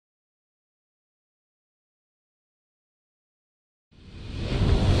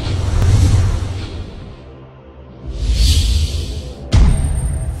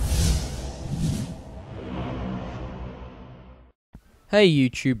Hey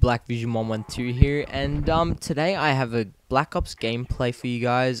YouTube, Bl4ckVisi0n here, and today I have a Black Ops gameplay for you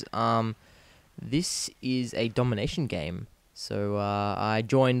guys. This is a domination game, so I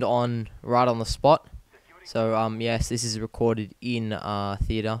joined on right on the spot. So yes, this is recorded in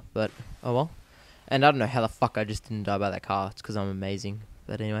theater, but oh well. And I don't know how the fuck I just didn't die by that car. It's because I'm amazing.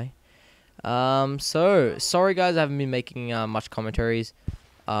 But anyway, so sorry guys, I haven't been making much commentaries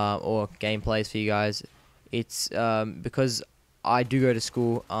or gameplays for you guys. It's because I do go to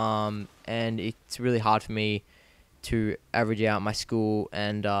school, and it's really hard for me to average out my school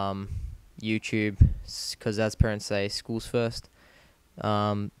and YouTube, because as parents say, school's first.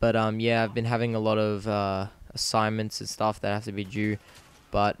 Yeah, I've been having a lot of assignments and stuff that have to be due,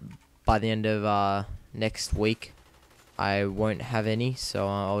 but by the end of next week, I won't have any, so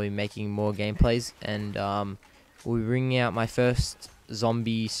I'll be making more gameplays, and we'll be bringing out my first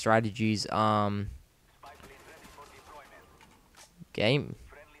zombie strategies game.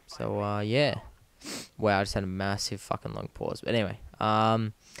 So yeah. Wow, I just had a massive fucking long pause. But anyway,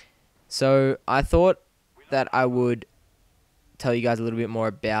 so I thought that I would tell you guys a little bit more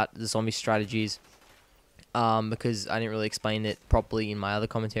about the zombie strategies, because I didn't really explain it properly in my other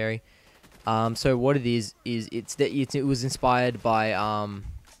commentary. So what it is it was inspired by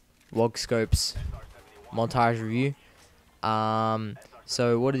Woggscope's montage review.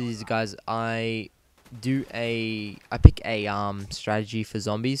 So what it is, guys, I pick a strategy for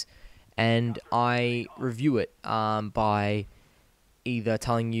zombies, and I review it by either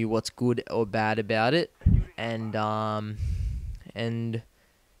telling you what's good or bad about it, and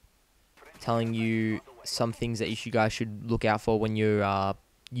telling you some things that you guys should look out for when you're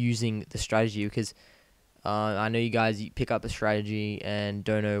using the strategy, because I know you guys pick up a strategy and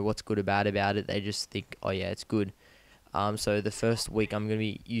don't know what's good or bad about it. They just think, oh yeah, it's good. So the first week I'm going to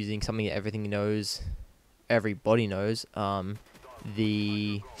be using something that everybody knows,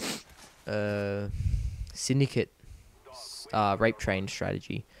 the syndicate rape train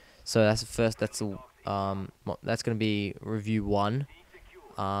strategy. So that's the first. That's going to be review 1.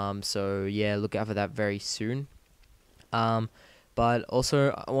 So yeah, look out for that very soon. But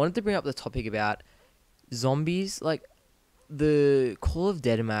also I wanted to bring up the topic about zombies. Like, the Call of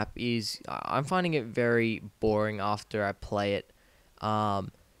Dead map I'm finding it very boring after I play it.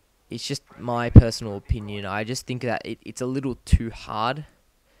 It's just my personal opinion. I just think that it's a little too hard.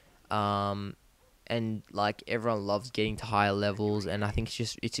 And like, everyone loves getting to higher levels, and I think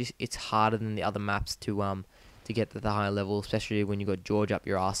it's harder than the other maps to get to the higher level, especially when you got George up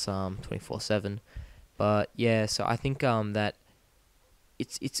your ass 24/7. But yeah, so I think that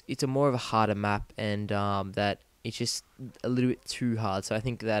it's a more of a harder map, and that it's just a little bit too hard. So I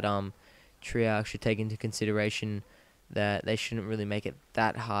think that Treyarch should take into consideration that they shouldn't really make it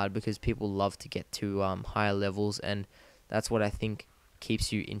that hard, because people love to get to higher levels, and that's what I think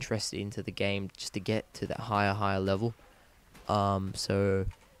keeps you interested into the game, just to get to that higher level. So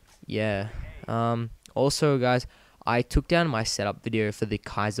yeah. Also, guys, I took down my setup video for the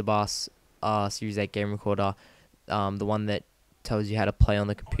Kaiserbass Series 8 game recorder, the one that tells you how to play on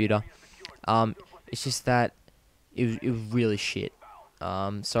the computer. It's just that it was really shit.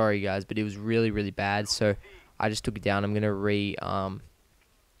 Sorry guys, but it was really bad. So I just took it down. I'm gonna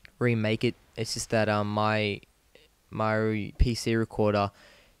remake it. It's just that my PC recorder,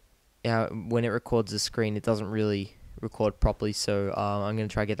 when it records the screen, it doesn't really record properly. So I'm gonna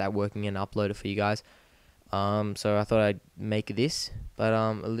try to get that working and upload it for you guys. So I thought I'd make this, but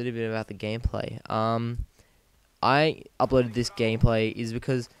a little bit about the gameplay. I uploaded this gameplay is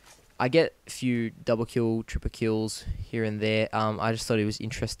because I get a few double kill, triple kills here and there. I just thought it was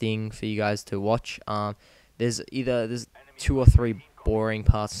interesting for you guys to watch. There's 2 or 3 boring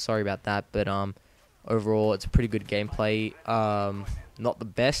parts. Sorry about that, but overall it's a pretty good gameplay. Not the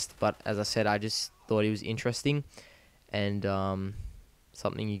best, but as I said, I just thought it was interesting, and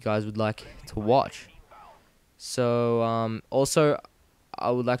something you guys would like to watch. So also,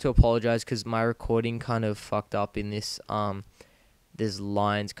 I would like to apologize because my recording kind of fucked up in this. There's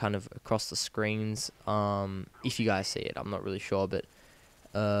lines kind of across the screens. If you guys see it, I'm not really sure, but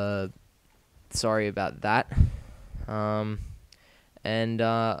sorry about that. And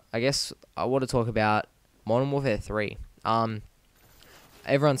I guess I want to talk about Modern Warfare 3.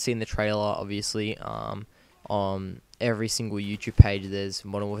 Everyone's seen the trailer, obviously. On every single YouTube page, there's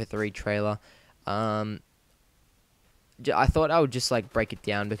Modern Warfare 3 trailer. I thought I would just like break it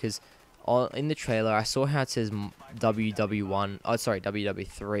down, because in the trailer I saw how it says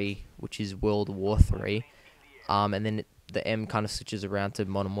WW3, which is World War 3, and then the M kind of switches around to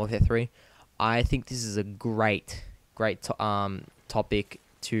Modern Warfare 3. I think this is a great topic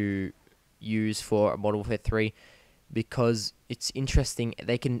to use for Modern Warfare 3, because it's interesting.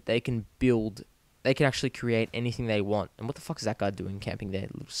 They can build, they can actually create anything they want. And what the fuck is that guy doing camping there,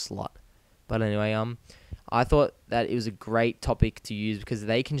 little slut? But anyway, I thought that it was a great topic to use because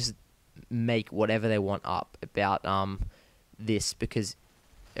they can just make whatever they want up about this, because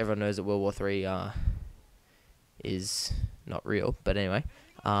everyone knows that World War III is not real. But anyway,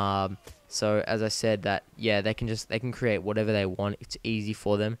 so as I said, that yeah, they can create whatever they want. It's easy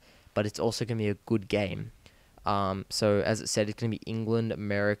for them, but it's also gonna be a good game. So as it said, it's gonna be England,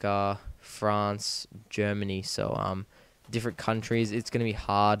 America, France, Germany. So different countries. It's gonna be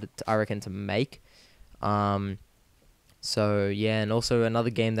hard, I reckon, to make. So yeah, and also another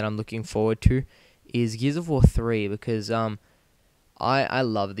game that I'm looking forward to is Gears of War 3, because I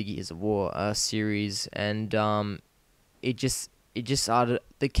love the Gears of War series, and it just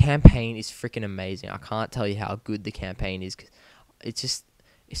the campaign is freaking amazing. I can't tell you how good the campaign is, 'cause it's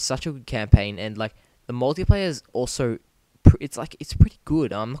such a good campaign, and like the multiplayer is also it's pretty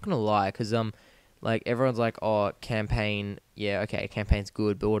good. I'm not gonna lie, because like everyone's like, oh, campaign, yeah, okay, campaign's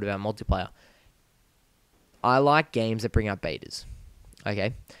good, but what about multiplayer? I like games that bring out betas,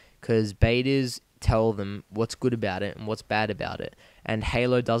 okay, because betas tell them what's good about it and what's bad about it. And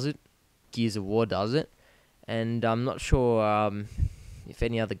Halo does it, Gears of War does it, and I'm not sure if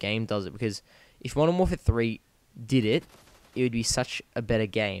any other game does it, because if Modern Warfare 3 did it, it would be such a better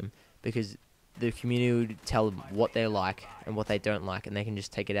game, because the community would tell them what they like and what they don't like, and they can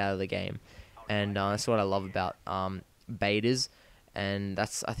just take it out of the game. And that's what I love about betas, and I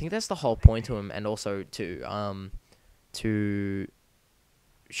think that's the whole point to them, and also to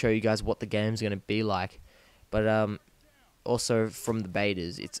show you guys what the game's going to be like. But also from the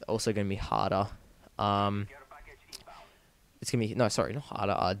betas, it's also going to be harder. It's going to be, no, sorry, not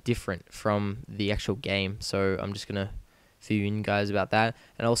harder, different from the actual game. So I'm just going to fill you in, guys, about that.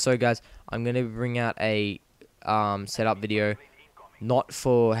 And also, guys, I'm going to bring out a setup video, not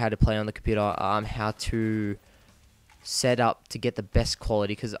for how to play on the computer, how to set up to get the best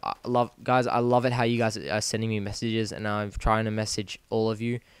quality, because I love it how you guys are sending me messages, and I'm trying to message all of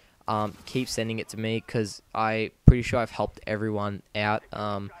you. Keep sending it to me, because I'm pretty sure I've helped everyone out.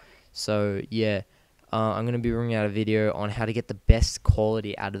 So yeah, I'm going to be bringing out a video on how to get the best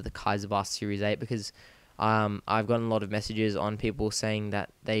quality out of the Kaiser Blast Series 8, because I've gotten a lot of messages on people saying that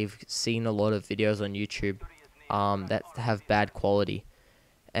they've seen a lot of videos on YouTube that have bad quality.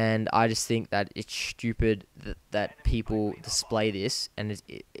 And I just think that it's stupid that people display this, and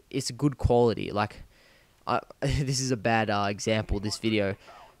it's good quality. Like, this is a bad example, this video,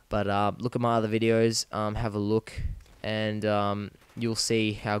 but look at my other videos, have a look, and you'll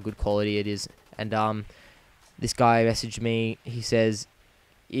see how good quality it is. And this guy messaged me. He says,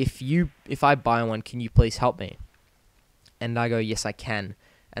 if I buy one, can you please help me? And I go, yes, I can.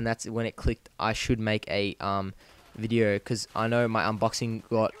 And that's when it clicked. I should make a video, because I know my unboxing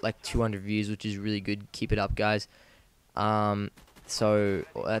got like 200 views, which is really good. Keep it up, guys. So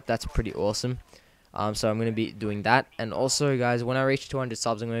that's pretty awesome. So I'm going to be doing that. And also, guys, when I reach 200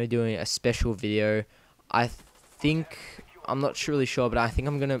 subs, I'm going to be doing a special video. I think, I'm not really sure, but I think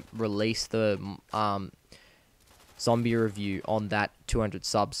I'm going to release the zombie review on that 200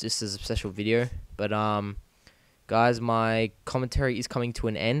 subs, just as a special video. But guys, my commentary is coming to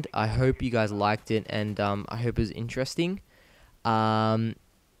an end. I hope you guys liked it, and I hope it was interesting. Guys,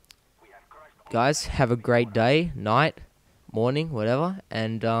 have a great day, night, morning, whatever,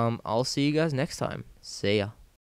 and I'll see you guys next time. See ya.